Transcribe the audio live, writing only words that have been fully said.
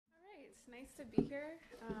It's nice to be here.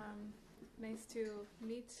 Nice to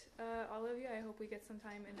meet all of you. I hope we get some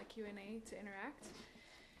time in the Q&A to interact.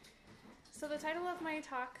 So the title of my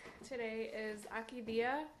talk today is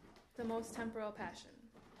Akedia, the most temporal passion.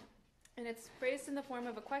 And it's phrased in the form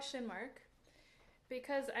of a question mark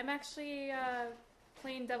because I'm actually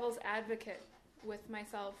playing devil's advocate with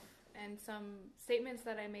myself and some statements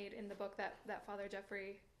that I made in the book that Father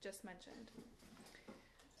Jeffrey just mentioned.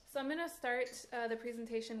 So I'm going to start the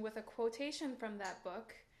presentation with a quotation from that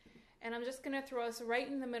book, and I'm just going to throw us right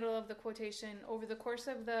in the middle of the quotation. Over the course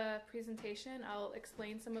of the presentation, I'll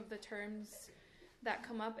explain some of the terms that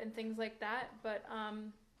come up and things like that, but,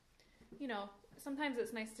 you know, sometimes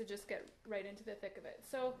it's nice to just get right into the thick of it.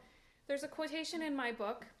 So there's a quotation in my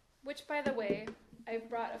book, which, by the way, I've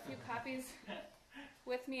brought a few copies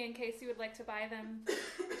with me in case you would like to buy them.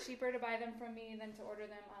 It's cheaper to buy them from me than to order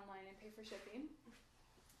them online and pay for shipping.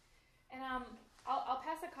 And I'll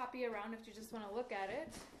pass a copy around if you just want to look at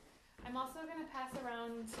it. I'm also going to pass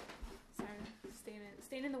around, sorry,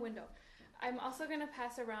 staying in the window. I'm also going to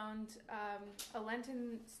pass around a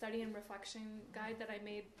Lenten study and reflection guide that I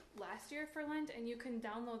made last year for Lent, and you can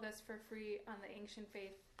download this for free on the Ancient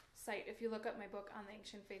Faith site. If you look up my book on the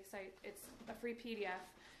Ancient Faith site, it's a free PDF.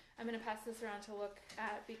 I'm going to pass this around to look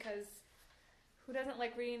at because who doesn't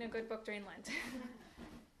like reading a good book during Lent?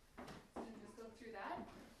 So just go through that.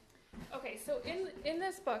 Okay, so in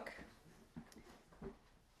this book,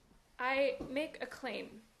 I make a claim,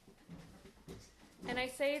 and I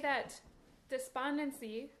say that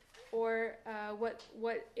despondency, or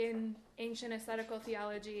what in ancient ascetical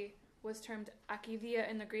theology was termed ἀκηδία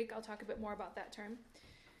in the Greek, I'll talk a bit more about that term.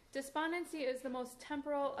 Despondency is the most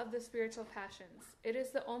temporal of the spiritual passions. It is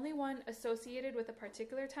the only one associated with a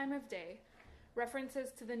particular time of day.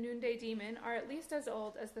 References to the noonday demon are at least as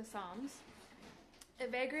old as the Psalms.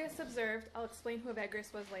 Evagrius observed, I'll explain who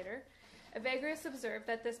Evagrius was later. Evagrius observed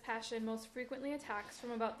that this passion most frequently attacks from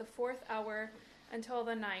about the 4th hour until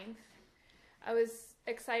the 9th. I was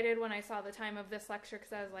excited when I saw the time of this lecture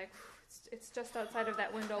because I was like, it's just outside of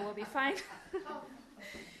that window, we'll be fine.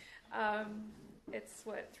 It's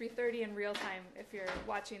 3:30 in real time if you're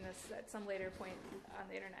watching this at some later point on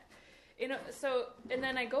the internet. And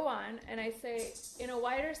then I go on and I say, in a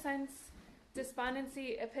wider sense,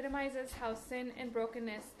 despondency epitomizes how sin and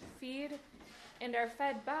brokenness feed and are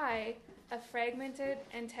fed by a fragmented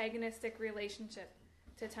antagonistic relationship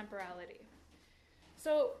to temporality.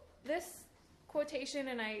 So this quotation,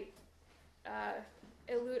 and I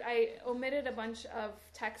omitted a bunch of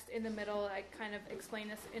text in the middle. I kind of explain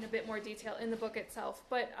this in a bit more detail in the book itself.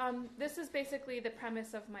 But this is basically the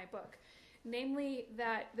premise of my book, namely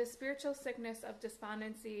that the spiritual sickness of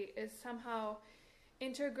despondency is somehow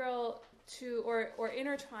integral to or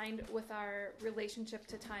intertwined with our relationship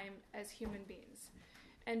to time as human beings.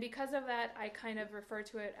 And because of that, I kind of refer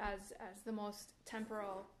to it as the most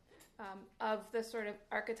temporal of the sort of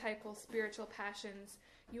archetypal spiritual passions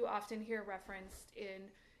you often hear referenced in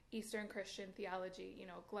Eastern Christian theology,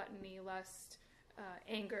 gluttony, lust,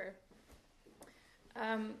 anger.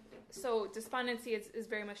 So despondency is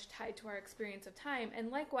very much tied to our experience of time. And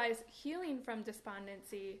likewise, healing from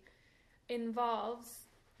despondency involves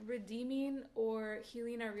redeeming or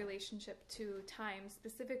healing our relationship to time,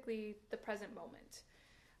 specifically the present moment.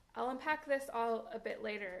 I'll unpack this all a bit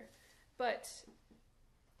later, but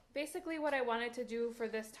basically what I wanted to do for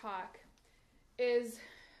this talk is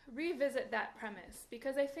revisit that premise,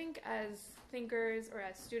 because I think as thinkers or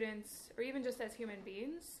as students or even just as human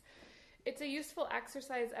beings, it's a useful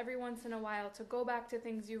exercise every once in a while to go back to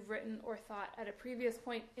things you've written or thought at a previous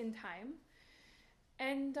point in time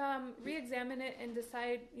and re-examine it and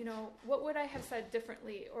decide, what would I have said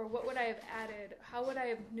differently, or what would I have added? How would I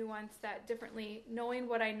have nuanced that differently, knowing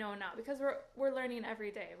what I know now? Because we're learning every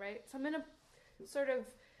day, right? So I'm going to sort of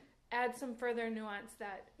add some further nuance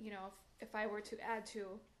that, if I were to add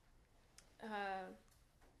to,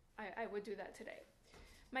 I would do that today.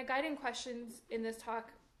 My guiding questions in this talk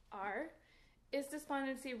are, is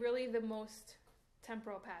despondency really the most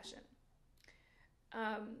temporal passion?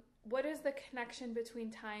 What is the connection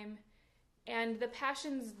between time and the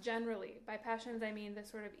passions generally? By passions, I mean the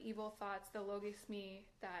sort of evil thoughts, the logismi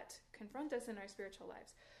that confront us in our spiritual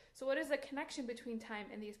lives. So what is the connection between time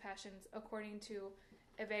and these passions according to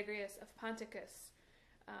Evagrius of Ponticus,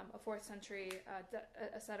 a 4th century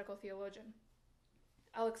ascetical theologian?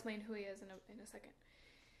 I'll explain who he is in a second.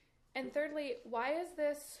 And thirdly, why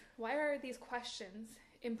are these questions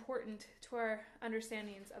important to our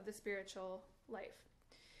understandings of the spiritual life?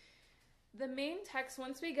 The main text,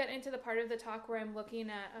 once we get into the part of the talk where I'm looking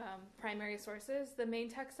at primary sources, the main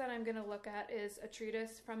text that I'm going to look at is a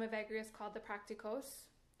treatise from Evagrius called the Practicos.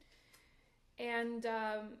 And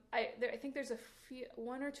I think there's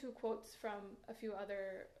one or two quotes from a few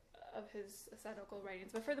other of his ascetical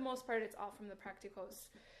writings, but for the most part, it's all from the Practicos.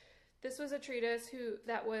 This was a treatise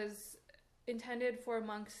that was intended for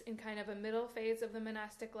monks in kind of a middle phase of the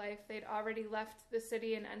monastic life. They'd already left the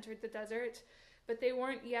city and entered the desert, but they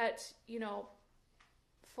weren't yet,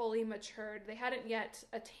 fully matured. They hadn't yet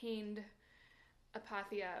attained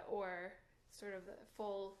apatheia, or sort of the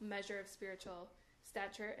full measure of spiritual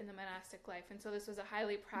stature in the monastic life. And so this was a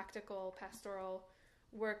highly practical pastoral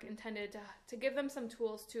work intended to give them some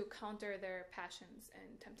tools to counter their passions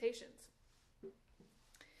and temptations.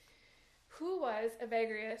 Who was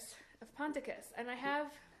Evagrius of Ponticus? And I have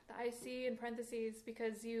the IC in parentheses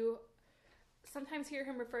because you sometimes hear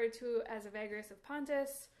him referred to as Evagrius of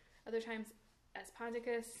Pontus, other times as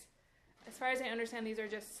Ponticus. As far as I understand, these are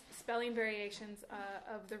just spelling variations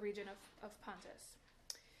of the region of Pontus.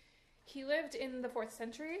 He lived in the 4th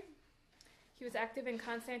century. He was active in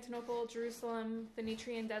Constantinople, Jerusalem, the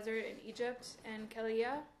Nitrian desert in Egypt, and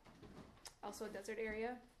Akedia, also a desert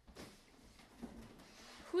area.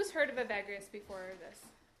 Who's heard of Evagrius before this?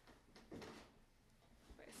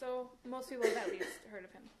 Okay, so most people have at least heard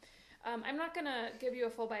of him. I'm not going to give you a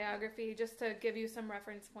full biography, just to give you some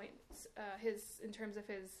reference points in terms of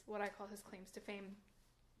what I call his claims to fame.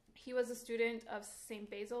 He was a student of St.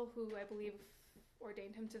 Basil, who I believe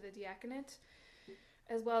ordained him to the diaconate,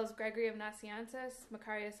 as well as Gregory of Nazianzus,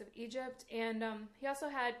 Macarius of Egypt, and he also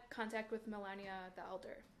had contact with Melania the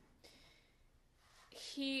Elder.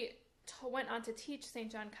 He went on to teach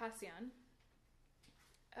St. John Cassian.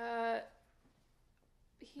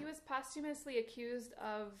 He was posthumously accused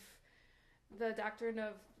of the doctrine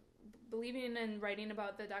of believing and writing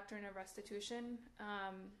about the doctrine of restitution.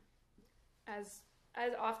 As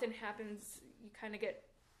often happens, you kind of get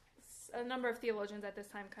a number of theologians at this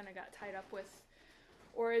time kind of got tied up with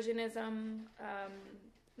Origenism.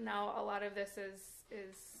 Now a lot of this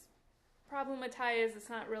is problematized. It's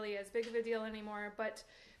not really as big of a deal anymore, but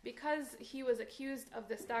because he was accused of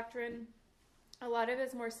this doctrine, a lot of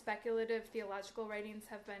his more speculative theological writings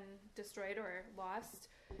have been destroyed or lost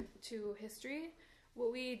to history.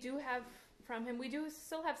 What we do have from him, we do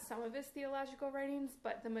still have some of his theological writings,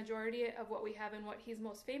 but the majority of what we have and what he's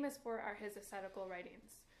most famous for are his ascetical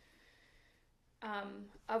writings,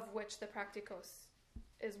 of which the Practicos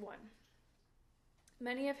is one.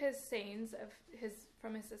 Many of his sayings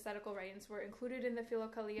from his ascetical writings were included in the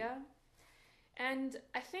Philokalia, and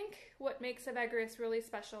I think what makes Evagrius really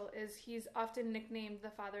special is he's often nicknamed the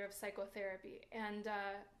father of psychotherapy, and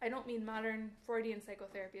I don't mean modern Freudian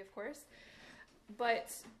psychotherapy, of course,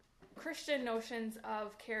 but Christian notions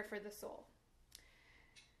of care for the soul.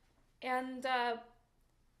 And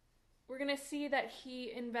we're going to see that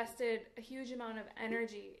he invested a huge amount of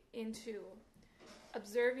energy into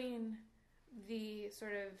observing the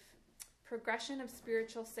sort of progression of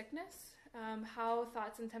spiritual sickness, how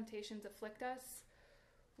thoughts and temptations afflict us,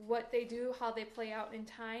 what they do, how they play out in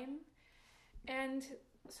time. And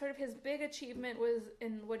sort of his big achievement was,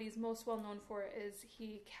 in what he's most well known for, is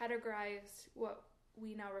he categorized what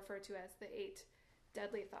we now refer to as the 8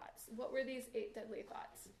 deadly thoughts. What were these 8 deadly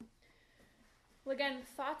thoughts? Well, again,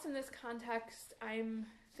 thoughts in this context, I'm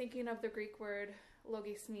thinking of the Greek word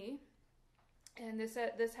logismi, and this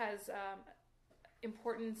has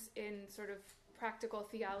importance in sort of practical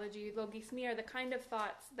theology. Logismi are the kind of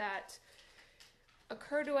thoughts that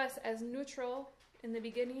occur to us as neutral in the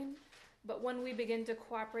beginning, but when we begin to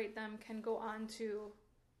cooperate them can go on to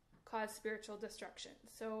cause spiritual destruction.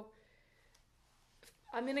 So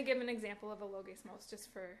I'm going to give an example of a logismos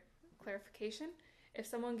just for clarification. If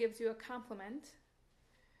someone gives you a compliment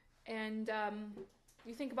and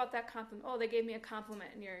you think about that compliment, oh, they gave me a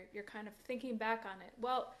compliment, and you're kind of thinking back on it.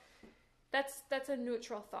 Well, that's a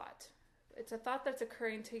neutral thought. It's a thought that's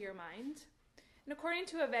occurring to your mind. And according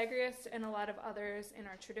to Evagrius and a lot of others in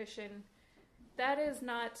our tradition, that is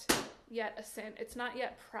not yet a sin. It's not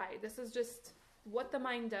yet pride. This is just what the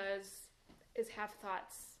mind does, is have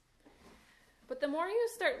thoughts. But the more you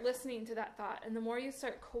start listening to that thought and the more you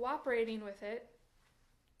start cooperating with it,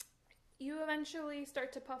 you eventually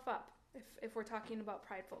start to puff up, if we're talking about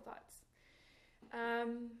prideful thoughts.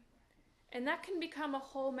 And that can become a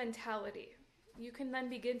whole mentality. You can then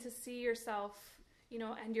begin to see yourself,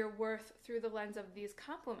 and your worth through the lens of these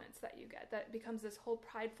compliments that you get. That becomes this whole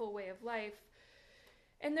prideful way of life.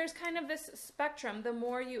 And there's kind of this spectrum. The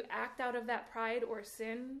more you act out of that pride or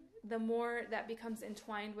sin, the more that becomes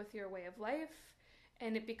entwined with your way of life,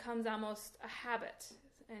 and it becomes almost a habit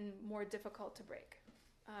and more difficult to break,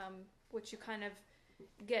 which you kind of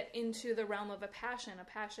get into the realm of a passion. A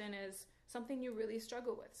passion is something you really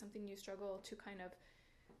struggle with, something you struggle to kind of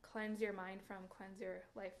cleanse your mind from, cleanse your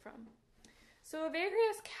life from. So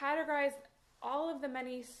Evagrius categorized all of the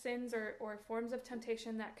many sins or forms of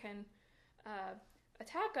temptation that can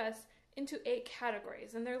attack us into 8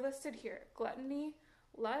 categories, and they're listed here: gluttony,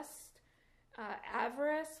 lust,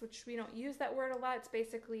 avarice, which we don't use that word a lot. It's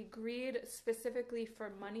basically greed specifically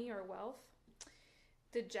for money or wealth;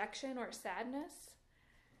 dejection or sadness;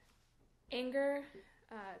 anger,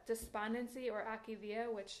 despondency or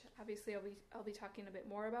ἀκηδία, which obviously I'll be talking a bit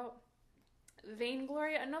more about;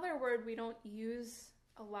 vainglory, another word we don't use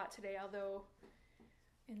a lot today, although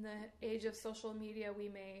in the age of social media we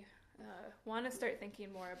may want to start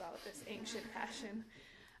thinking more about this ancient passion.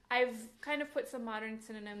 I've kind of put some modern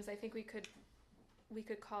synonyms. I think we could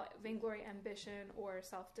call it vainglory, ambition, or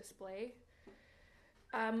self-display.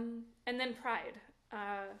 And then pride.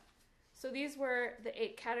 So these were the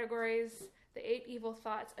 8 categories, the 8 evil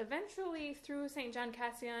thoughts. Eventually, through St. John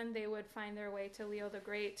Cassian, they would find their way to Leo the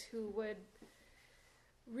Great, who would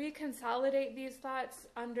reconsolidate these thoughts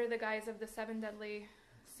under the guise of the 7 deadly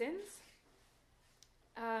sins.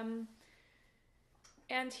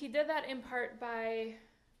 And he did that in part by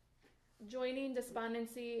joining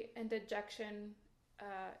despondency and dejection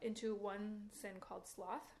into one sin called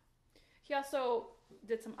sloth. He also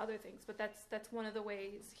did some other things, but that's one of the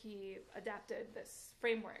ways he adapted this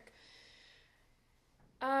framework.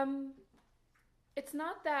 It's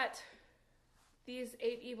not that these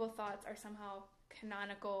 8 evil thoughts are somehow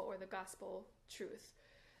canonical or the gospel truth.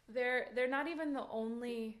 They're not even the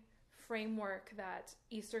only framework that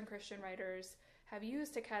Eastern Christian writers have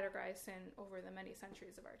used to categorize sin over the many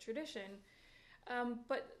centuries of our tradition.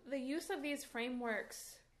 But the use of these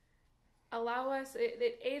frameworks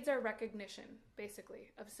it aids our recognition,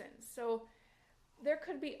 basically, of sins. So there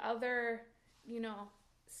could be other,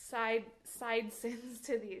 side sins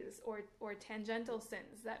to these or tangential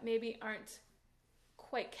sins that maybe aren't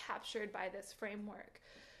quite captured by this framework.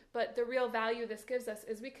 But the real value this gives us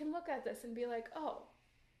is we can look at this and be like, oh,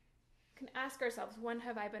 can ask ourselves, when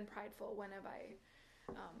have I been prideful? When have I,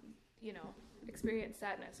 experienced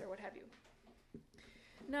sadness or what have you?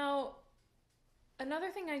 Now,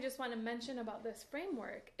 another thing I just want to mention about this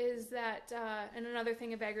framework is that, and another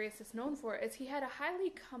thing Evagrius is known for, is he had a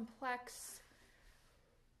highly complex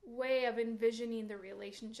way of envisioning the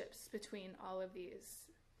relationships between all of these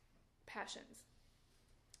passions.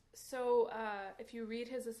 So if you read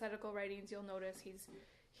his ascetical writings, you'll notice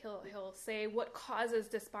he'll say, what causes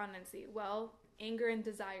despondency? Well, anger and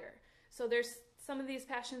desire. So there's some of these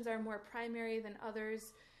passions are more primary than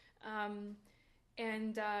others.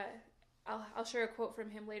 I'll share a quote from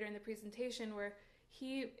him later in the presentation where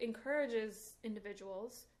he encourages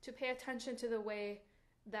individuals to pay attention to the way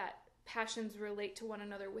that passions relate to one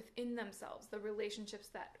another within themselves, the relationships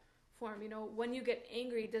that form. When you get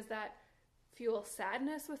angry, does that fuel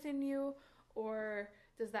sadness within you, or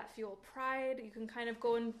does that fuel pride? You can kind of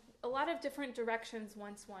go in a lot of different directions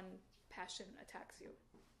once one passion attacks you.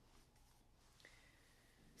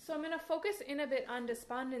 So I'm going to focus in a bit on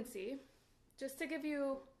despondency, just to give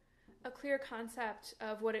you a clear concept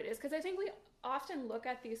of what it is, because I think we often look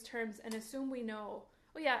at these terms and assume we know,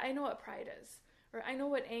 oh yeah, I know what pride is, or I know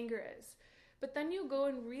what anger is. But then you go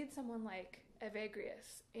and read someone like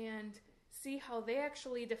Evagrius and see how they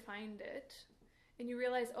actually defined it, and you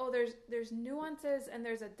realize, oh, there's nuances and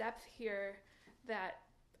there's a depth here that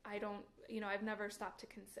I've never stopped to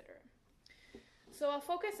consider. So I'll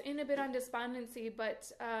focus in a bit on despondency,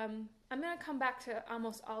 but I'm going to come back to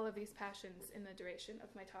almost all of these passions in the duration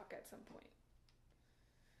of my talk at some point.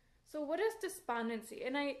 So what is despondency?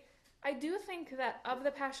 And I do think that of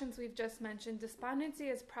the passions we've just mentioned, despondency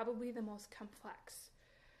is probably the most complex.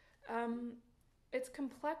 It's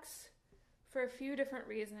complex for a few different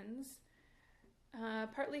reasons,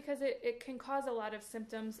 partly because it can cause a lot of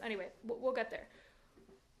symptoms. Anyway, we'll get there.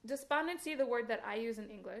 Despondency, the word that I use in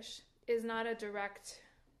English, is not a direct,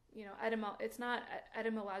 it's not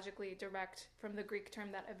etymologically direct from the Greek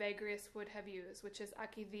term that Evagrius would have used, which is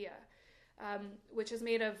ἀκηδία, which is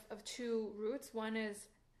made of 2 roots. One is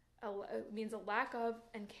means a lack of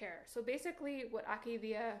and care. So basically what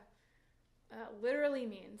ἀκηδία literally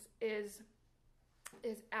means is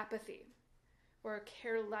apathy or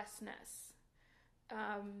carelessness.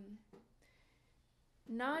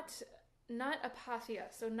 Not apatheia,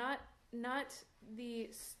 so not the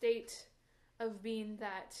state of being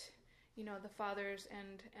that the fathers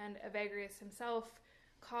and Evagrius himself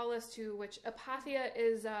call us to, which apatheia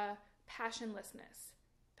is passionlessness.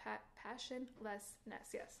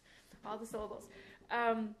 Passionlessness, yes, all the syllables.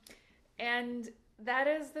 And that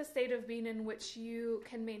is the state of being in which you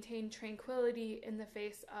can maintain tranquility in the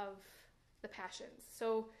face of the passions.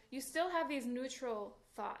 So you still have these neutral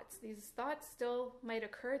thoughts. These thoughts still might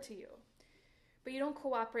occur to you, but you don't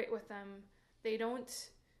cooperate with them. They don't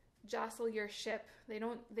jostle your ship. They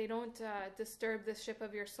don't disturb the ship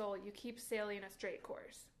of your soul. You keep sailing a straight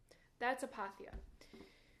course. That's apatheia.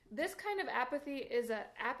 This kind of apathy is an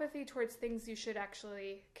apathy towards things you should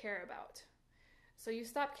actually care about. So you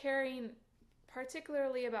stop caring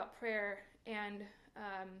particularly about prayer and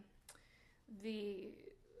the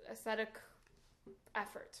ascetical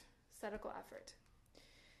effort.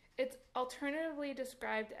 It's alternatively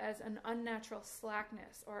described as an unnatural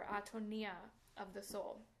slackness or atonia of the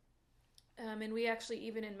soul. And we actually,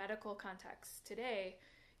 even in medical contexts today,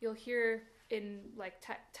 you'll hear in like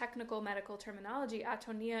technical medical terminology,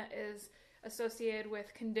 atonia is associated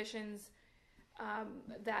with conditions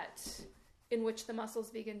in which the muscles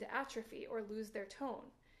begin to atrophy or lose their tone.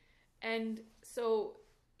 And so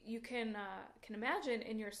you can imagine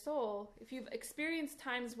in your soul, if you've experienced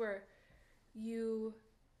times where you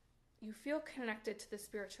feel connected to the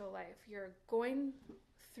spiritual life, you're going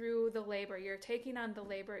through the labor, you're taking on the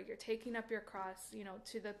labor, you're taking up your cross,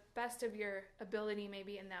 to the best of your ability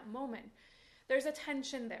maybe in that moment. There's a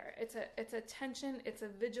tension there. It's a tension, it's a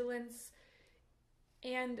vigilance.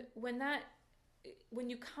 And when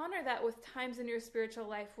you counter that with times in your spiritual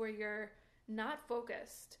life where you're not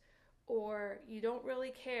focused or you don't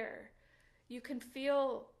really care, you can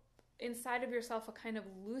feel inside of yourself a kind of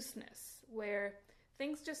looseness where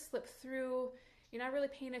things just slip through. You're not really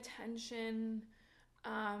paying attention.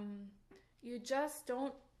 You just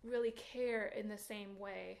don't really care in the same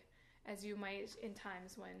way as you might in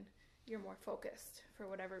times when you're more focused for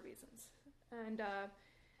whatever reasons. And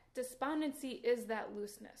despondency is that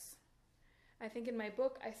looseness. I think in my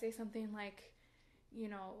book I say something like,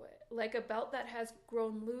 like a belt that has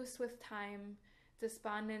grown loose with time,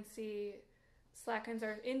 despondency slackens.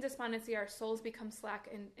 In despondency, our souls become slack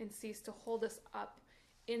and cease to hold us up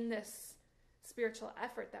in this spiritual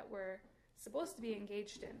effort that we're supposed to be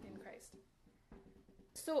engaged in Christ.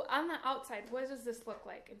 So on the outside, what does this look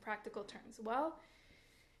like in practical terms? Well,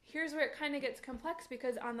 here's where it kind of gets complex,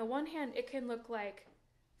 because on the one hand, it can look like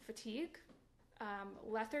fatigue,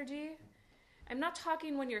 lethargy. I'm not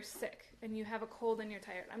talking when you're sick and you have a cold and you're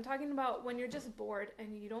tired. I'm talking about when you're just bored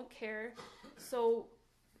and you don't care. So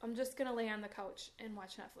I'm just going to lay on the couch and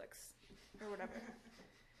watch Netflix or whatever.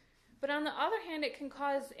 But on the other hand, it can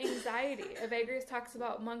cause anxiety. Evagrius talks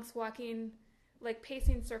about monks walking, like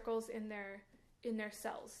pacing circles in their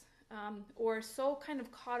cells, or so kind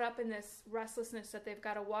of caught up in this restlessness that they've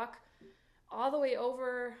got to walk all the way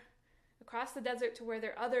over across the desert to where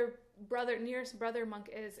their nearest brother monk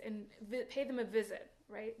is and pay them a visit,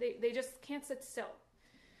 right? They just can't sit still.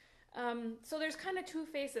 So there's kind of two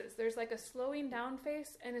faces. There's like a slowing down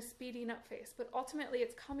face and a speeding up face, but ultimately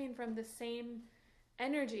it's coming from the same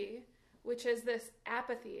energy, which is this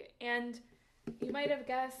apathy. And you might have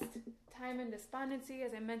guessed time and despondency.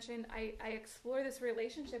 As I mentioned, I explore this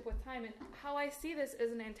relationship with time, and how I see this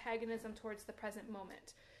is an antagonism towards the present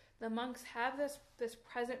moment. The monks have this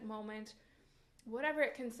present moment, whatever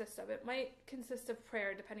it consists of. It might consist of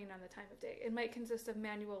prayer, depending on the time of day. It might consist of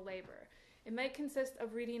manual labor. It might consist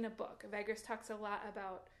of reading a book. Evagrius talks a lot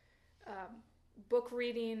about book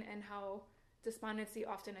reading and how despondency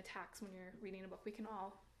often attacks when you're reading a book. We can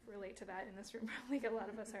all relate to that in this room. Probably a lot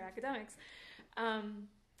of us are academics.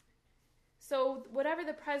 So whatever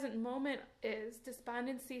the present moment is,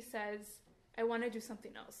 despondency says, I want to do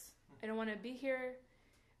something else. I don't want to be here.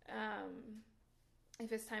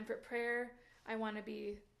 If it's time for prayer, I want to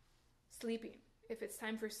be sleeping. If it's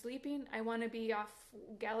time for sleeping, I want to be off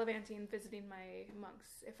gallivanting, visiting my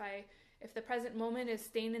monks. If the present moment is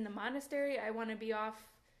staying in the monastery, I want to be off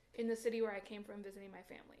in the city where I came from, visiting my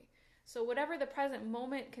family. So whatever the present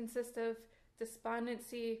moment consists of,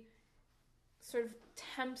 despondency sort of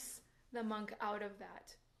tempts the monk out of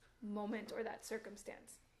that moment or that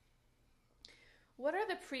circumstance. What are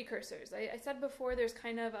the precursors? I said before, there's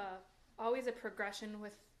kind of always a progression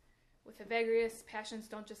with Evagrius. Passions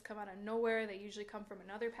don't just come out of nowhere. They usually come from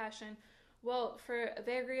another passion. Well, for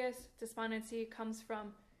Evagrius, despondency comes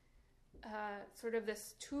from sort of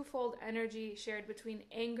this twofold energy shared between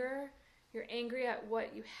anger. You're angry at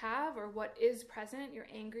what you have or what is present. You're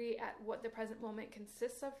angry at what the present moment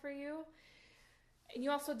consists of for you. And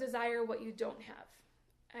you also desire what you don't have.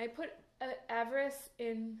 I put avarice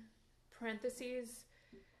in parentheses.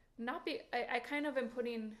 I kind of am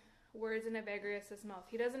putting words in Evagrius' mouth.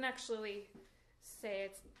 He doesn't actually say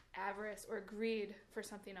it's avarice or greed for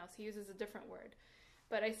something else. He uses a different word.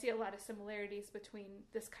 But I see a lot of similarities between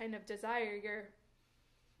this kind of desire. You're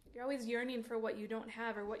always yearning for what you don't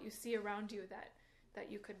have or what you see around you that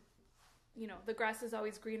you could the grass is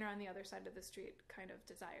always greener on the other side of the street kind of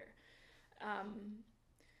desire.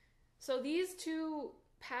 So these two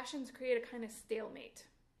passions create a kind of stalemate.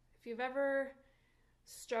 If you've ever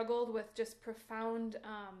struggled with just profound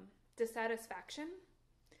dissatisfaction,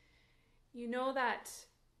 you know that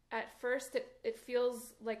at first it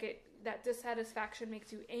feels like that dissatisfaction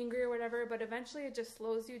makes you angry or whatever, but eventually it just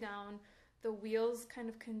slows you down. The wheels kind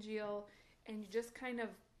of congeal and you just kind of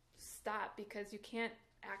stop because you can't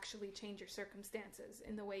actually change your circumstances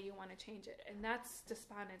in the way you want to change it. And that's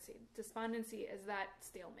despondency. Despondency is that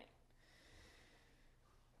stalemate.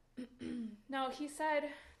 Now, he said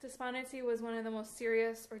despondency was one of the most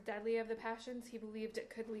serious or deadly of the passions. He believed it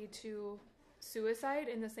could lead to suicide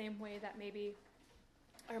in the same way that maybe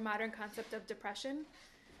our modern concept of depression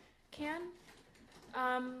can.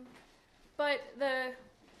 But the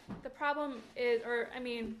problem is,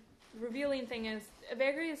 revealing thing is,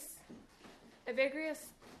 Evagrius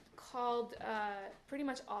called pretty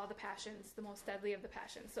much all the passions the most deadly of the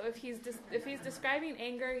passions. So if he's describing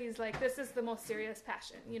anger, he's like, this is the most serious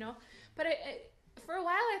passion, But for a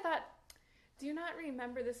while I thought, do you not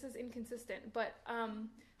remember? This is inconsistent. But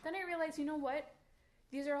then I realized, you know what?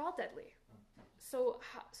 These are all deadly. So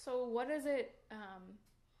what is it?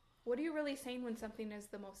 What are you really saying when something is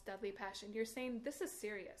the most deadly passion? You're saying this is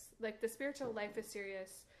serious. Like the spiritual life is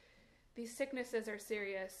serious. These sicknesses are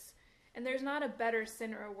serious. And there's not a better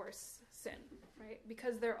sin or a worse sin, right?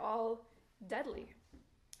 Because they're all deadly.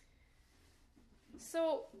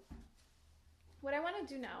 So what I want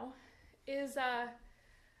to do now is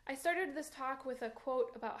I started this talk with a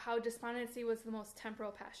quote about how despondency was the most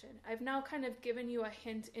temporal passion. I've now kind of given you a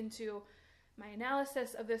hint into my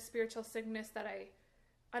analysis of this spiritual sickness that I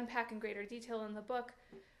unpack in greater detail in the book.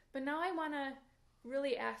 But now I want to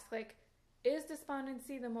really ask, is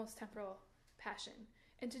despondency the most temporal passion?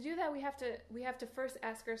 And to do that, we have to first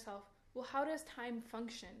ask ourselves, well, how does time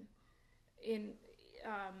function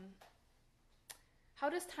how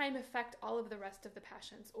does time affect all of the rest of the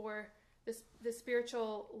passions, or the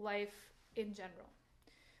spiritual life in general?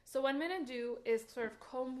 So what I'm going to do is sort of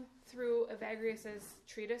comb through Evagrius's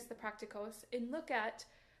treatise, the Practicos, and look at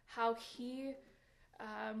how he,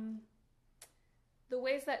 the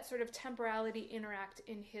ways that sort of temporality interact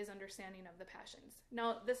in his understanding of the passions.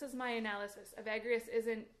 Now, this is my analysis. Evagrius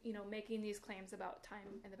isn't, making these claims about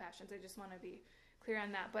time and the passions. I just want to be clear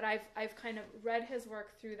on that. But I've kind of read his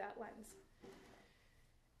work through that lens.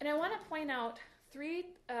 And I want to point out three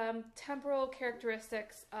temporal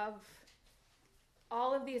characteristics of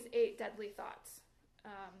all of these 8 deadly thoughts.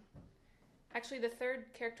 Actually, the third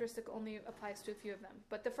characteristic only applies to a few of them,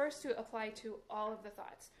 but the first 2 apply to all of the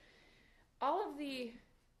thoughts. All of the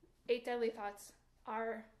 8 deadly thoughts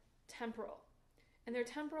are temporal, and they're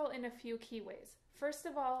temporal in a few key ways. First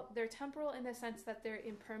of all, they're temporal in the sense that they're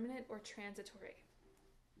impermanent or transitory.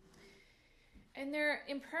 And they're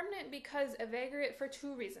impermanent because for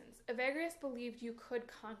 2 reasons. Evagrius believed you could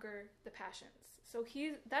conquer the passions. So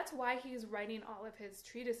that's why he's writing all of his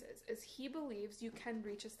treatises, is he believes you can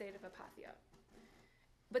reach a state of apatheia.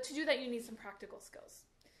 But to do that, you need some practical skills.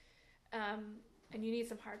 And you need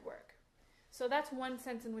some hard work. So that's one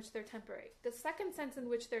sense in which they're temporary. The second sense in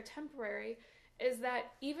which they're temporary is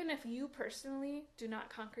that even if you personally do not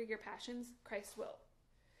conquer your passions, Christ will.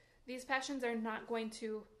 These passions are not going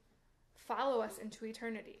to follow us into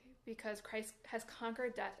eternity because Christ has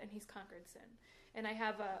conquered death and he's conquered sin. And I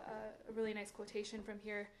have a really nice quotation from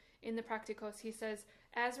here in the Practicos. He says,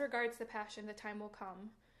 as regards the passion, the time will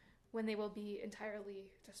come when they will be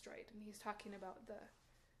entirely destroyed. And he's talking about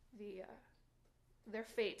their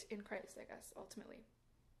fate in Christ, I guess, ultimately.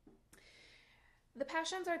 The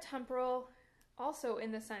passions are temporal also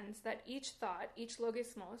in the sense that each thought, each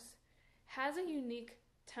logismos, has a unique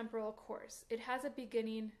temporal course. It has a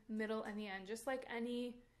beginning, middle, and the end. Just like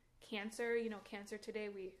any cancer, cancer today,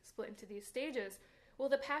 we split into these stages. Well,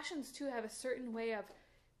 the passions too have a certain way of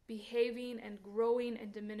behaving and growing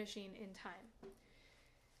and diminishing in time.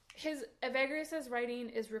 Evagrius's writing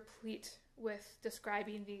is replete with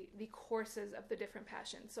describing the courses of the different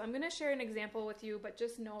passions. So I'm going to share an example with you, but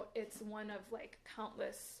just note it's one of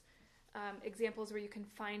countless examples where you can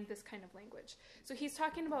find this kind of language. So he's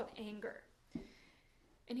talking about anger.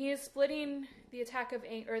 And he is splitting the attack of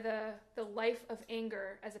anger, or the life of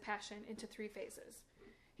anger as a passion, into 3 phases.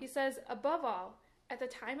 He says, above all, at the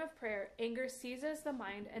time of prayer, anger seizes the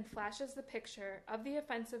mind and flashes the picture of the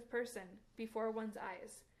offensive person before one's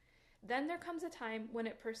eyes. Then there comes a time when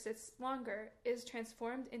it persists longer, is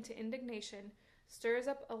transformed into indignation, stirs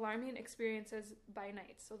up alarming experiences by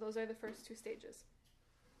night. So those are the first 2 stages.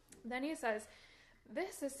 Then he says,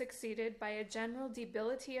 this is succeeded by a general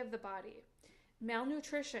debility of the body.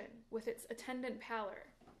 malnutrition with its attendant pallor,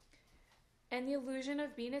 and the illusion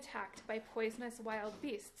of being attacked by poisonous wild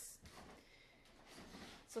beasts.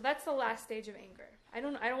 So that's the last stage of anger. I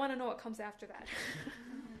don't want to know what comes after that.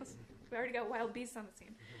 We already got wild beasts on the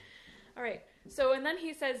scene. All right. So, and then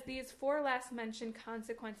he says these 4 last mentioned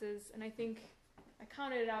consequences, and I think I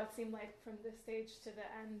counted it out, it seemed like from this stage to the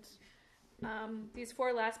end, these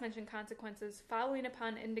 4 last mentioned consequences following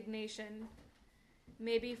upon indignation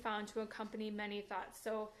may be found to accompany many thoughts.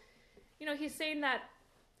 So, he's saying that,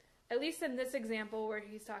 at least in this example where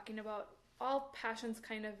he's talking about all passions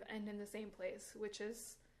kind of end in the same place, which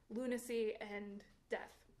is lunacy and death.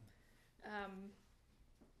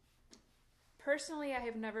 Personally, I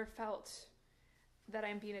have never felt that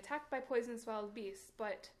I'm being attacked by poisonous wild beasts,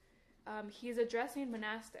 but he's addressing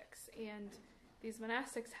monastics, and these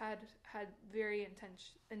monastics had very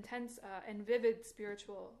intense and vivid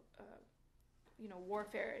spiritual,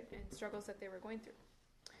 warfare and struggles that they were going through.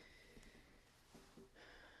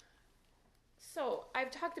 So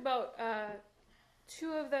I've talked about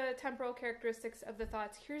 2 of the temporal characteristics of the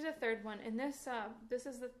thoughts. Here's a third one, and this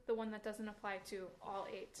is the one that doesn't apply to all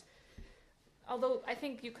 8. Although I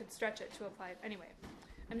think you could stretch it to apply. Anyway,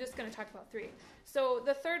 I'm just going to talk about 3. So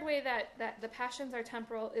the third way that the passions are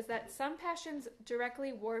temporal is that some passions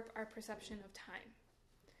directly warp our perception of time.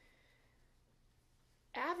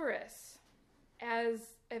 Avarice,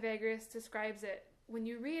 as Evagrius describes it, when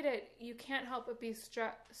you read it, you can't help but be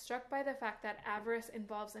struck by the fact that avarice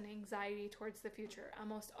involves an anxiety towards the future.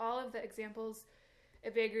 Almost all of the examples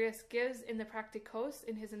Evagrius gives in the Practicos,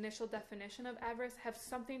 in his initial definition of avarice, have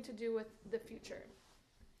something to do with the future.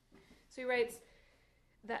 So he writes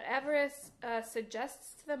that avarice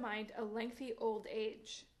suggests to the mind a lengthy old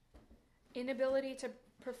age, inability to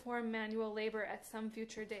perform manual labor at some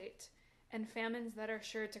future date, and famines that are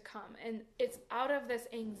sure to come. And it's out of this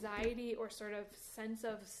anxiety or sort of sense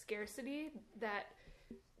of scarcity that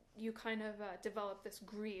you kind of develop this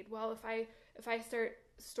greed. Well, if I start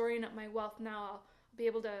storing up my wealth now, I'll be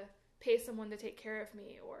able to pay someone to take care of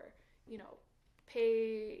me, or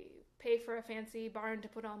pay for a fancy barn to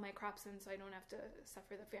put all my crops in so I don't have to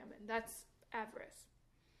suffer the famine. That's avarice.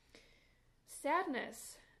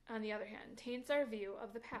 Sadness, on the other hand, taints our view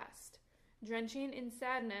of the past, drenching in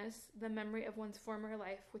sadness the memory of one's former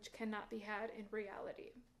life, which cannot be had in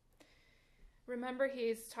reality. Remember,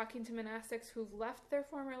 he's talking to monastics who've left their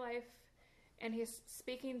former life, and he's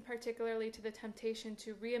speaking particularly to the temptation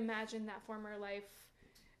to reimagine that former life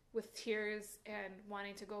with tears and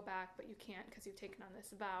wanting to go back, but you can't because you've taken on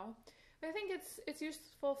this vow. But I think it's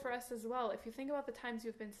useful for us as well. If you think about the times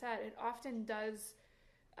you've been sad, it often does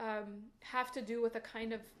have to do with a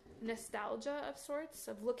kind of nostalgia of sorts,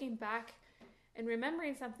 of looking back and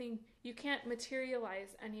remembering something you can't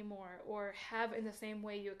materialize anymore or have in the same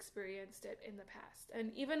way you experienced it in the past.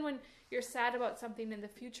 And even when you're sad about something in the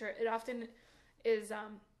future, it often is,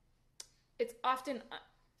 it's often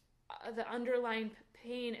the underlying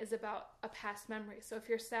pain is about a past memory. So if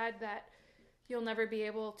you're sad that you'll never be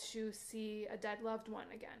able to see a dead loved one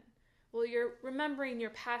again, well, you're remembering your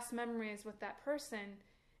past memories with that person,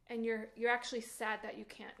 and you're actually sad that you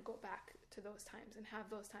can't go back to those times and have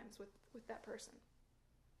those times with that person.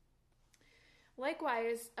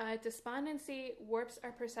 Likewise, despondency warps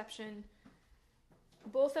our perception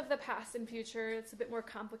both of the past and future. It's a bit more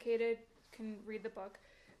complicated. You can read the book.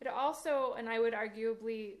 But also, and I would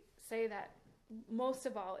arguably say that most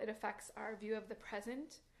of all, it affects our view of the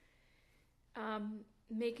present,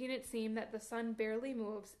 making it seem that the sun barely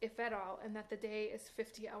moves, if at all, and that the day is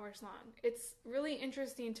 50 hours long. It's really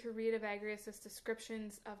interesting to read Evagrius'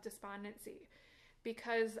 descriptions of despondency,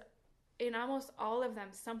 because in almost all of them,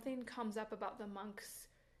 something comes up about the monk's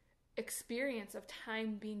experience of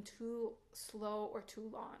time being too slow or too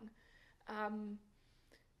long.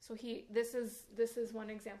 So this is one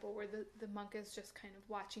example where the monk is just kind of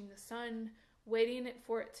watching the sun, waiting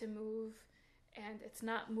for it to move, and it's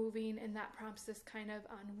not moving, and that prompts this kind of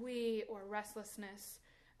ennui or restlessness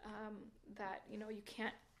that you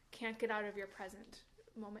can't get out of your present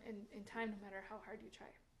moment in time, no matter how hard you try.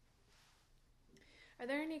 Are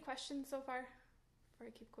there any questions so far before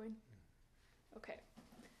I keep going? Okay.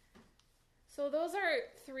 So those are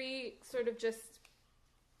 3 sort of just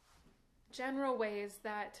general ways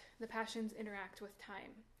that the passions interact with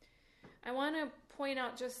time. I want to point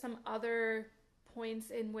out just some other points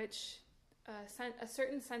in which a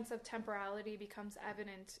certain sense of temporality becomes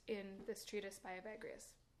evident in this treatise by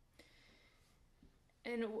Evagrius.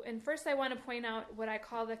 And first I want to point out what I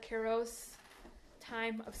call the kairos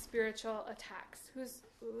time of spiritual attacks.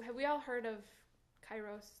 Have we all heard of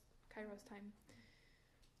kairos time?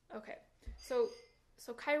 Okay. So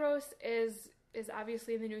kairos is is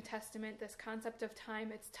obviously in the New Testament, this concept of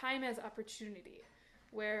time. It's time as opportunity,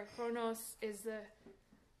 where chronos is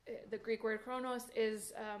the Greek word chronos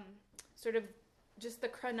is sort of just the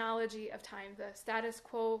chronology of time, the status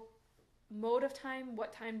quo mode of time,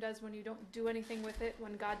 what time does when you don't do anything with it,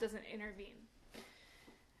 when God doesn't intervene.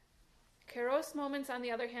 Kairos moments, on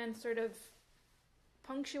the other hand, sort of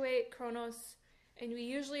punctuate chronos, and we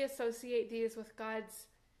usually associate these with God's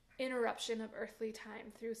interruption of earthly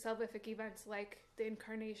time through salvific events like the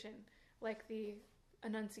incarnation, like the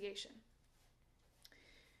Annunciation.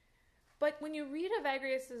 But when you read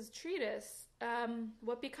Evagrius's treatise,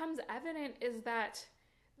 what becomes evident is that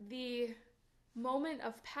the moment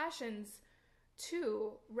of passions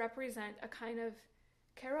too represent a kind of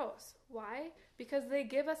kairos. Why? Because they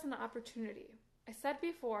give us an opportunity. I said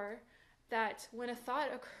before that when a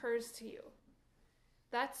thought occurs to you,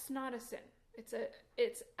 that's not a sin. It's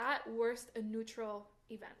at worst a neutral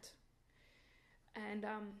event. And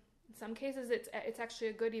in some cases it's actually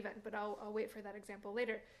a good event, but I'll wait for that example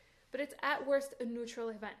later. But it's at worst a neutral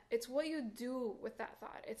event. It's what you do with that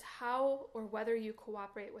thought. It's how or whether you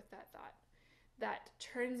cooperate with that thought that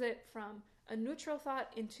turns it from a neutral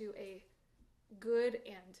thought into a good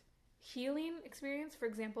and healing experience. For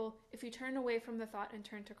example, if you turn away from the thought and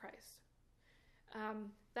turn to Christ,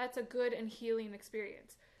 that's a good and healing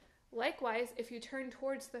experience. Likewise, if you turn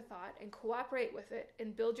towards the thought and cooperate with it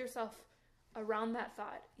and build yourself around that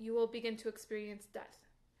thought, you will begin to experience death.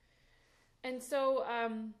 And so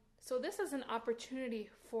this is an opportunity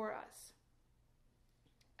for us.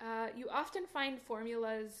 You often find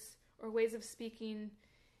formulas or ways of speaking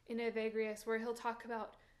in Evagrius where he'll talk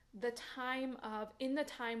about in the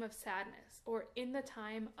time of sadness, or in the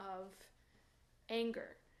time of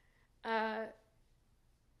anger.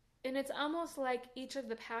 And it's almost like each of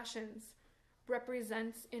the passions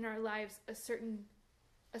represents in our lives a certain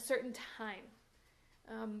time,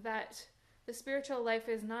 that the spiritual life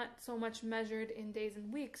is not so much measured in days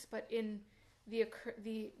and weeks, but in the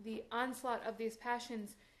onslaught of these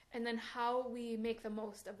passions, and then how we make the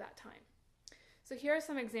most of that time. So here are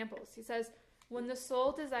some examples. He says, when the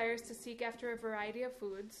soul desires to seek after a variety of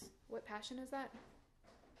foods, what passion is that?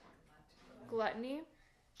 Gluttony.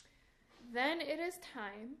 Then it is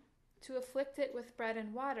time to afflict it with bread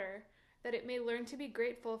and water, that it may learn to be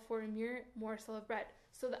grateful for a mere morsel of bread.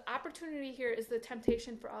 So the opportunity here is the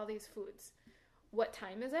temptation for all these foods. What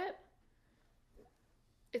time is it?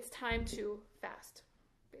 It's time to fast,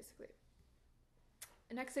 basically.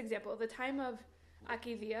 Next example, the time of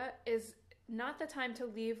ἀκηδία is not the time to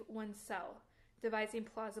leave one's cell, devising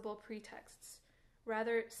plausible pretexts.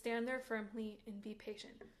 Rather, stand there firmly and be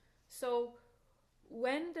patient. So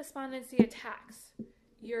when despondency attacks,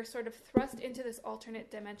 you're sort of thrust into this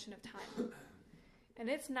alternate dimension of time. And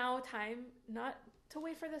it's now time not to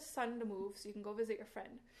wait for the sun to move so you can go visit your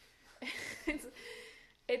friend.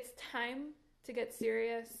 It's time to get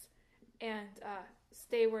serious and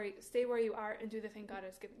stay where you are and do the thing God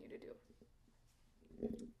has given you to do.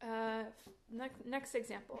 Next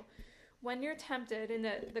example. When you're tempted, and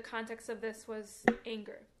the context of this was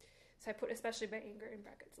anger. So I put especially by anger in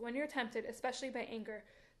brackets. When you're tempted, especially by anger,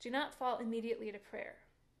 do not fall immediately to prayer.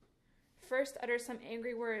 First, utter some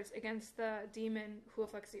angry words against the demon who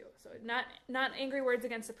afflicts you. So not angry words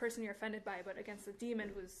against the person you're offended by, but against the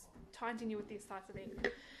demon who's taunting you with these thoughts of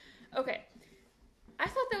anger. Okay. I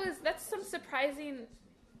thought that's some surprising...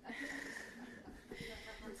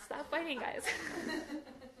 Stop fighting, guys.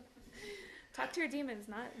 Talk to your demons,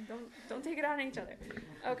 don't take it out on each other.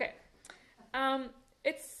 Okay.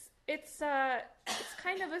 It's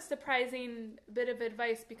kind of a surprising bit of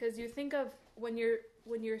advice, because you think of when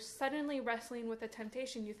you're suddenly wrestling with a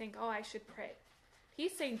temptation, you think, oh, I should pray.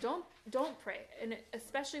 He's saying don't pray, and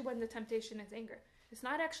especially when the temptation is anger. It's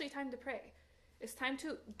not actually time to pray. It's time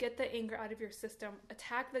to get the anger out of your system,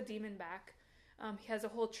 attack the demon back. He has a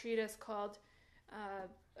whole treatise called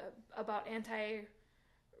about anti-ridicos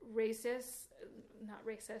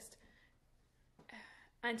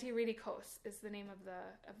is the name of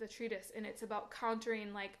the treatise, and it's about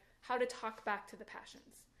countering, like, how to talk back to the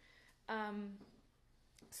passions.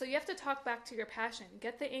 So you have to talk back to your passion,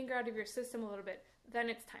 get the anger out of your system a little bit, then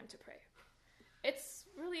it's time to pray. It's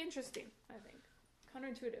really interesting, I think.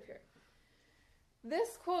 Counterintuitive here.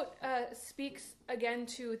 This quote speaks again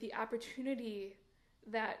to the opportunity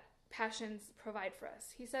that passions provide for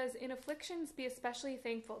us. He says, in afflictions be especially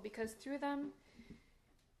thankful, because through them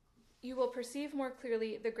you will perceive more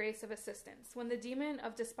clearly the grace of assistance. When the demon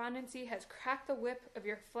of despondency has cracked the whip of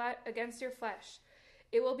against your flesh,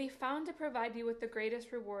 it will be found to provide you with the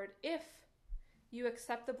greatest reward if you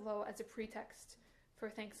accept the blow as a pretext for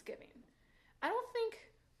thanksgiving. I don't think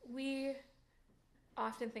we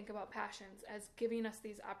often think about passions as giving us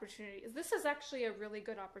these opportunities. This is actually a really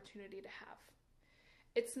good opportunity to have.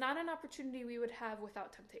 It's not an opportunity we would have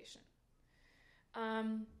without temptation.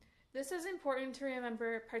 This is important to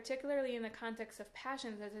remember, particularly in the context of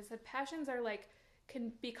passions. As I said, passions are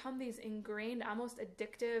can become these ingrained, almost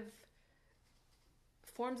addictive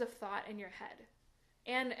forms of thought in your head.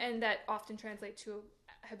 And that often translate to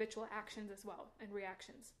habitual actions as well, and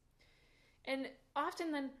reactions. And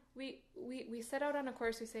often then we set out on a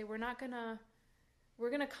course, we say we're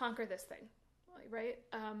gonna conquer this thing, right?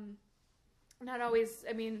 Not always,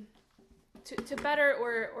 to better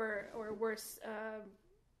or worse,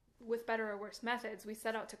 with better or worse methods, we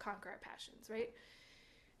set out to conquer our passions, right?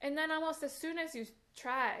 And then almost as soon as you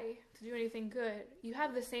try to do anything good, you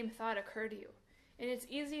have the same thought occur to you. And it's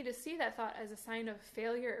easy to see that thought as a sign of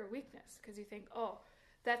failure or weakness, because you think, oh,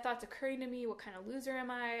 that thought's occurring to me, what kind of loser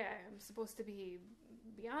am I? I'm supposed to be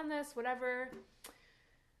beyond this, whatever.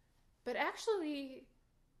 But actually,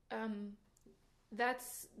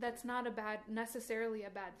 that's not necessarily a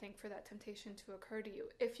bad thing for that temptation to occur to you.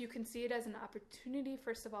 If you can see it as an opportunity,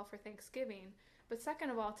 first of all, for Thanksgiving, but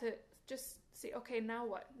second of all, to just see, okay, now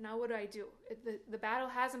what? Now what do I do? The battle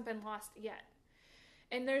hasn't been lost yet.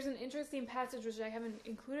 And there's an interesting passage, which I haven't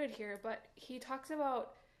included here, but he talks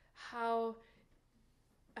about how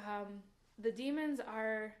the demons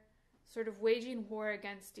are sort of waging war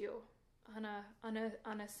against you on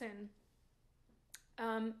a sin.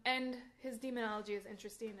 And his demonology is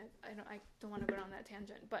interesting. I don't want to go down that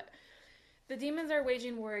tangent, but the demons are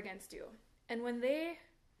waging war against you. And when they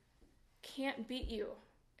can't beat you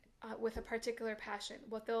with a particular passion,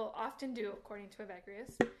 what they'll often do, according to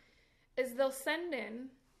Evagrius, is they'll send in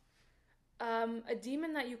a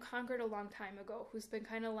demon that you conquered a long time ago, who's been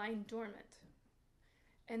kind of lying dormant.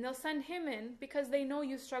 And they'll send him in because they know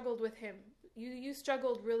you struggled with him. You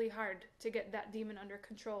struggled really hard to get that demon under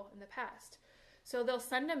control in the past. So they'll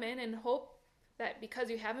send him in and hope that because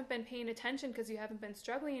you haven't been paying attention, because you haven't been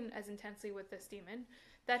struggling as intensely with this demon,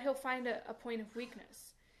 that he'll find a point of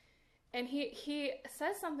weakness. And he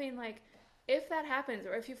says something like, if that happens,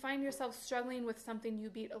 or if you find yourself struggling with something you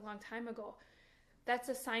beat a long time ago, that's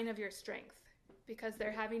a sign of your strength, because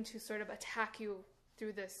they're having to sort of attack you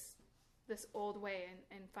through this old way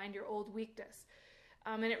and find your old weakness.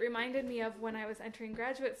 And it reminded me of when I was entering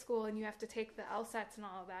graduate school and you have to take the LSATs and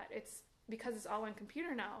all of that. It's because it's all on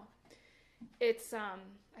computer now. It's,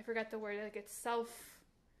 I forgot the word, it's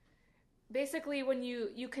basically when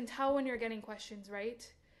you can tell when you're getting questions right,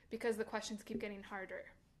 because the questions keep getting harder.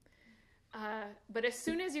 But as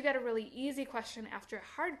soon as you get a really easy question after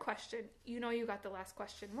a hard question, you know you got the last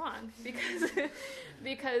question wrong, because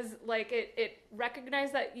it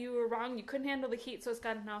recognized that you were wrong, you couldn't handle the heat, so it's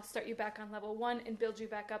got to now start you back on level 1 and build you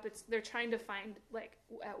back up. They're trying to find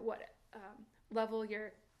at what level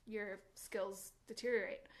your skills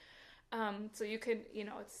deteriorate. So you can,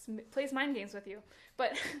 it plays mind games with you.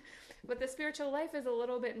 But the spiritual life is a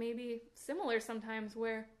little bit maybe similar sometimes,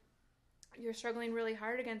 where you're struggling really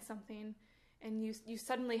hard against something and you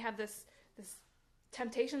suddenly have this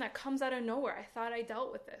temptation that comes out of nowhere. I thought I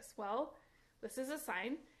dealt with this. Well, this is a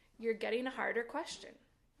sign you're getting a harder question,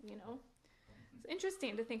 It's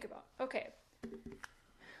interesting to think about. Okay.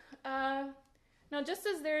 Now, just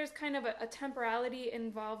as there's kind of a temporality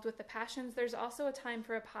involved with the passions, there's also a time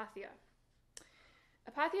for apathia.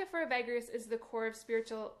 Apathia for Evagrius is the core of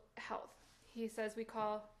spiritual health. He says we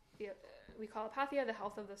call apathia the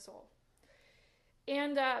health of the soul.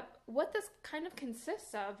 And what this kind of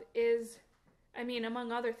consists of is,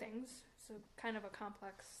 among other things, so kind of a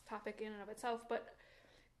complex topic in and of itself, but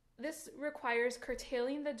this requires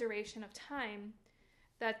curtailing the duration of time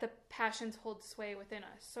that the passions hold sway within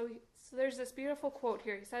us. So there's this beautiful quote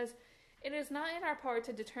here. He says, "It is not in our power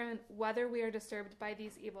to determine whether we are disturbed by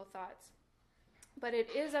these evil thoughts, but it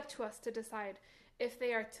is up to us to decide if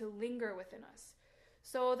they are to linger within us."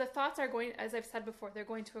 So the thoughts are going, as I've said before, they're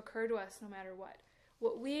going to occur to us no matter what.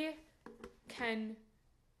 What we can,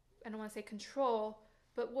 I don't want to say control,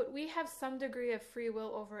 but what we have some degree of free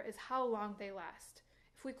will over is how long they last.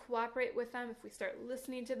 If we cooperate with them, if we start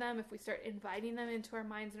listening to them, if we start inviting them into our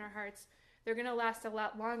minds and our hearts, they're going to last a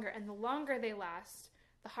lot longer. And the longer they last,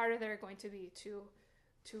 the harder they're going to be to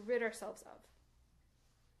rid ourselves of.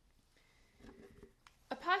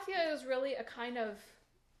 Apathia is really a kind of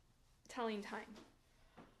telling time.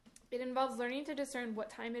 It involves learning to discern what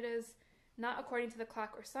time it is, not according to the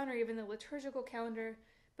clock or sun or even the liturgical calendar,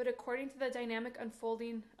 but according to the dynamic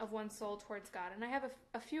unfolding of one's soul towards God. And I have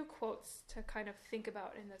a few quotes to kind of think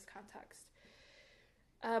about in this context.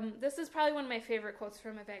 This is probably one of my favorite quotes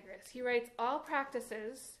from Evagrius. He writes, "All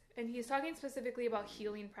practices," and he's talking specifically about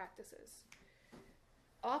healing practices,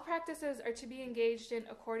 All practices are to be engaged in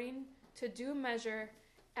according to due measure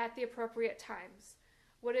at the appropriate times.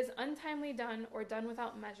 What is untimely done or done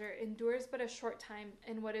without measure endures but a short time,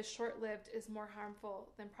 and what is short-lived is more harmful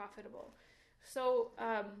than profitable. So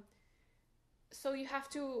you have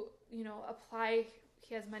to, apply,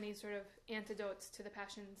 he has many sort of antidotes to the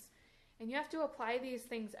passions, and you have to apply these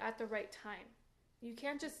things at the right time. You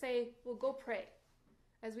can't just say, well, go pray.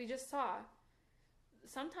 As we just saw,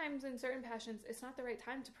 sometimes in certain passions, it's not the right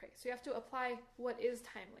time to pray. So you have to apply what is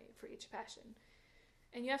timely for each passion.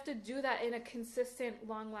 And you have to do that in a consistent,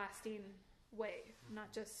 long-lasting way,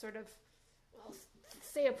 not just sort of, well,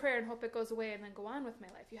 say a prayer and hope it goes away and then go on with my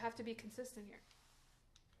life. You have to be consistent here.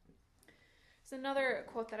 It's another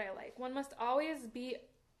quote that I like. One must always be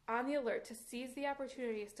on the alert to seize the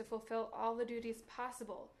opportunities to fulfill all the duties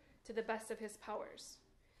possible to the best of his powers.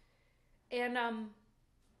 And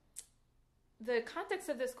the context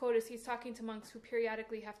of this quote is he's talking to monks who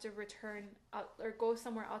periodically have to return out, or go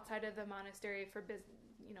somewhere outside of the monastery for business,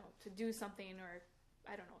 to do something, or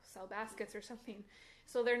I don't know, sell baskets or something.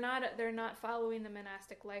 So they're not following the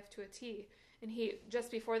monastic life to a T. And he,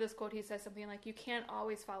 just before this quote, he says something like, you can't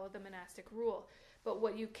always follow the monastic rule, but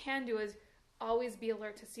what you can do is always be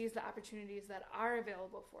alert to seize the opportunities that are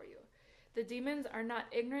available for you. The demons are not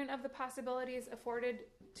ignorant of the possibilities afforded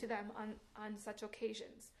to them on such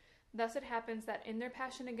occasions. Thus it happens that in their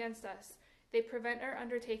passion against us, they prevent our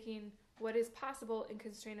undertaking what is possible and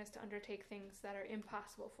constrain us to undertake things that are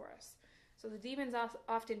impossible for us. So the demons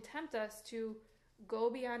often tempt us to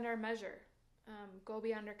go beyond our measure, go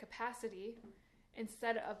beyond our capacity,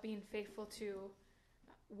 instead of being faithful to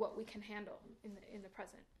what we can handle in the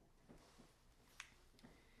present.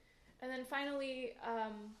 And then finally,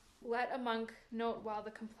 let a monk note while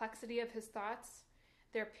the complexity of his thoughts,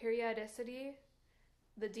 their periodicity,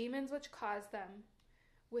 the demons which cause them,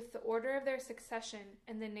 with the order of their succession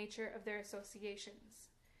and the nature of their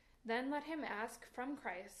associations. Then let him ask from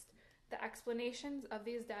Christ the explanations of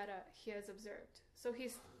these data he has observed. So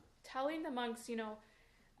he's telling the monks,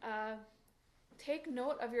 take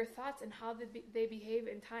note of your thoughts and how they behave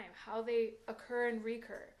in time, how they occur and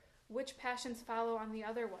recur, which passions follow on the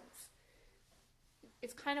other ones.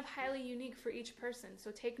 It's kind of highly unique for each person.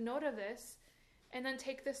 So take note of this, and then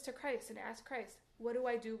take this to Christ and ask Christ, what do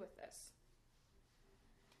I do with this?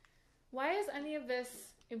 Why is any of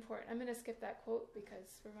this important? I'm going to skip that quote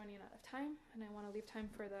because we're running out of time, and I want to leave time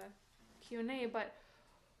for the Q&A, but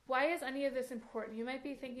why is any of this important? You might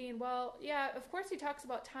be thinking, well, yeah, of course he talks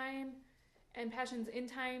about time and passions in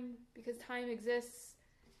time because time exists,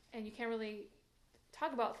 and you can't really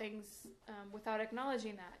talk about things without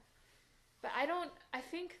acknowledging that. But I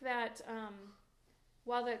think that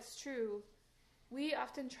while that's true, we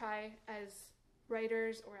often try as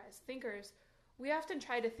writers or as thinkers, we often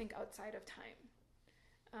try to think outside of time.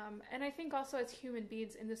 And I think also as human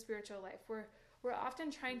beings in the spiritual life, we're often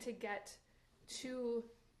trying to get to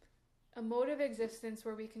a mode of existence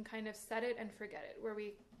where we can kind of set it and forget it, where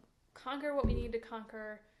we conquer what we need to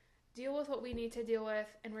conquer, deal with what we need to deal with,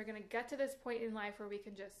 and we're going to get to this point in life where we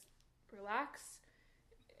can just relax,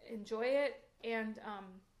 enjoy it, and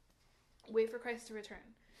wait for Christ to return.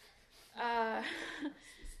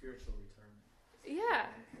 Spiritual return. Yeah,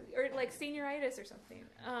 or like senioritis or something.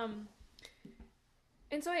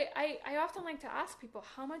 And so I often like to ask people,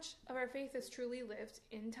 how much of our faith is truly lived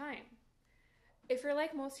in time? If you're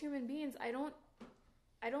like most human beings, I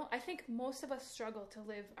think most of us struggle to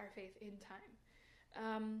live our faith in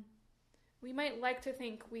time. We might like to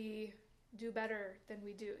think we do better than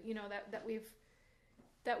we do,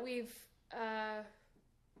 that we've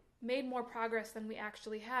made more progress than we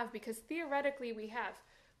actually have, because theoretically we have.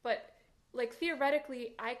 But like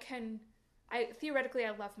theoretically I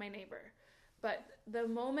love my neighbor. But the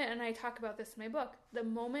moment, and I talk about this in my book, the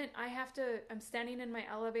moment I'm standing in my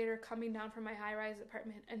elevator coming down from my high-rise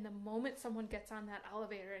apartment, and the moment someone gets on that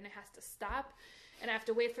elevator and it has to stop, and I have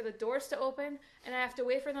to wait for the doors to open, and I have to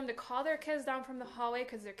wait for them to call their kids down from the hallway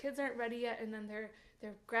because their kids aren't ready yet, and then they're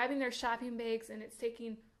grabbing their shopping bags, and it's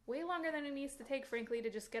taking way longer than it needs to take, frankly,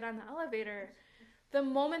 to just get on the elevator. The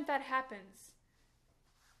moment that happens,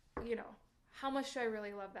 how much do I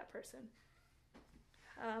really love that person?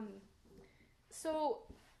 So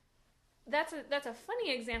that's a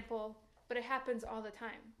funny example, but it happens all the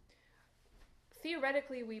time.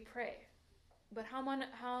 Theoretically, we pray, but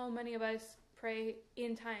how many of us pray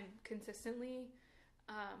in time consistently,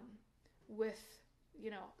 with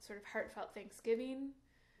sort of heartfelt thanksgiving?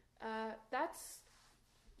 That's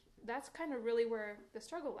kind of really where the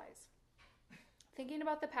struggle lies. Thinking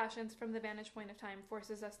about the passions from the vantage point of time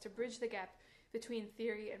forces us to bridge the gap between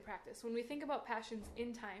theory and practice. When we think about passions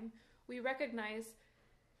in time, we recognize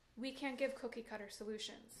we can't give cookie cutter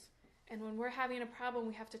solutions. And when we're having a problem,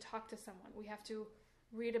 we have to talk to someone. We have to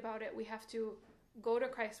read about it. We have to go to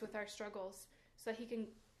Christ with our struggles so that he can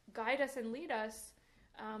guide us and lead us,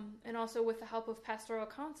 and also with the help of pastoral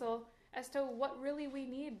counsel as to what really we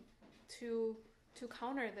need to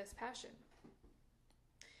counter this passion.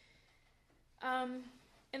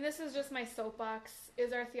 And this is just my soapbox.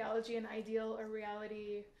 Is our theology an ideal or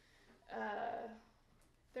reality?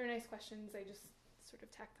 They're nice questions. I just sort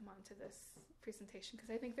of tacked them onto this presentation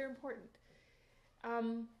because I think they're important.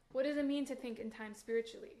 What does it mean to think in time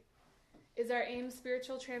spiritually? Is our aim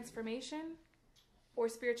spiritual transformation or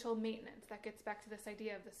spiritual maintenance? That gets back to this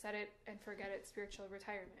idea of the set it and forget it spiritual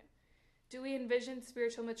retirement. Do we envision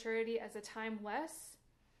spiritual maturity as a timeless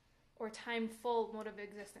or time-full mode of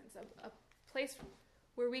existence, a place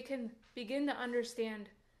where we can begin to understand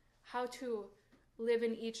how to live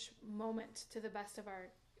in each moment to the best of our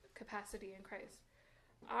capacity in Christ?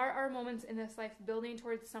 Are our moments in this life building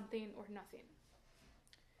towards something or nothing?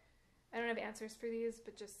 I don't have answers for these,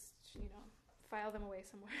 but just, file them away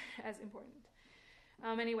somewhere as important.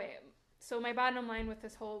 Anyway, so my bottom line with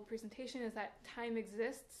this whole presentation is that time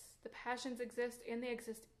exists, the passions exist, and they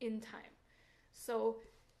exist in time. So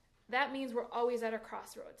that means we're always at a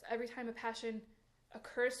crossroads. Every time a passion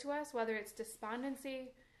occurs to us, whether it's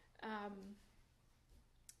despondency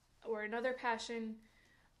or another passion,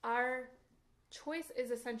 our choice is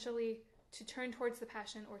essentially to turn towards the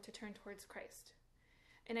passion or to turn towards Christ.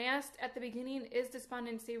 And I asked at the beginning, is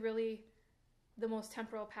despondency really the most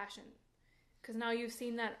temporal passion? Because now you've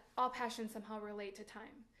seen that all passions somehow relate to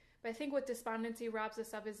time. But I think what despondency robs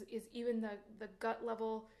us of is even the gut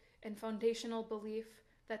level and foundational belief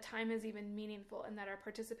that time is even meaningful and that our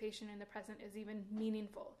participation in the present is even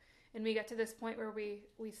meaningful. And we get to this point where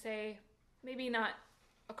we say, maybe not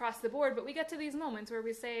across the board, but we get to these moments where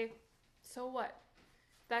we say, so what?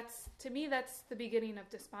 To me, that's the beginning of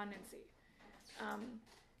despondency.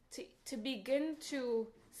 To begin to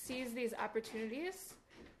seize these opportunities,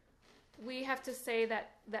 we have to say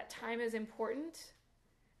that time is important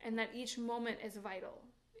and that each moment is vital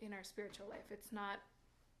in our spiritual life. It's not,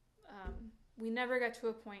 we never get to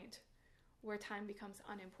a point where time becomes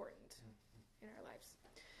unimportant in our lives.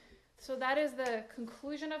 So that is the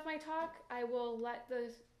conclusion of my talk. I will let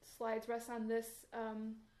the slides rest on this.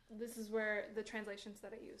 This is where the translations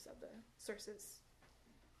that I use of the sources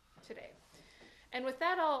today. And with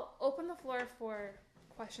that, I'll open the floor for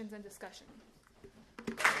questions and discussion.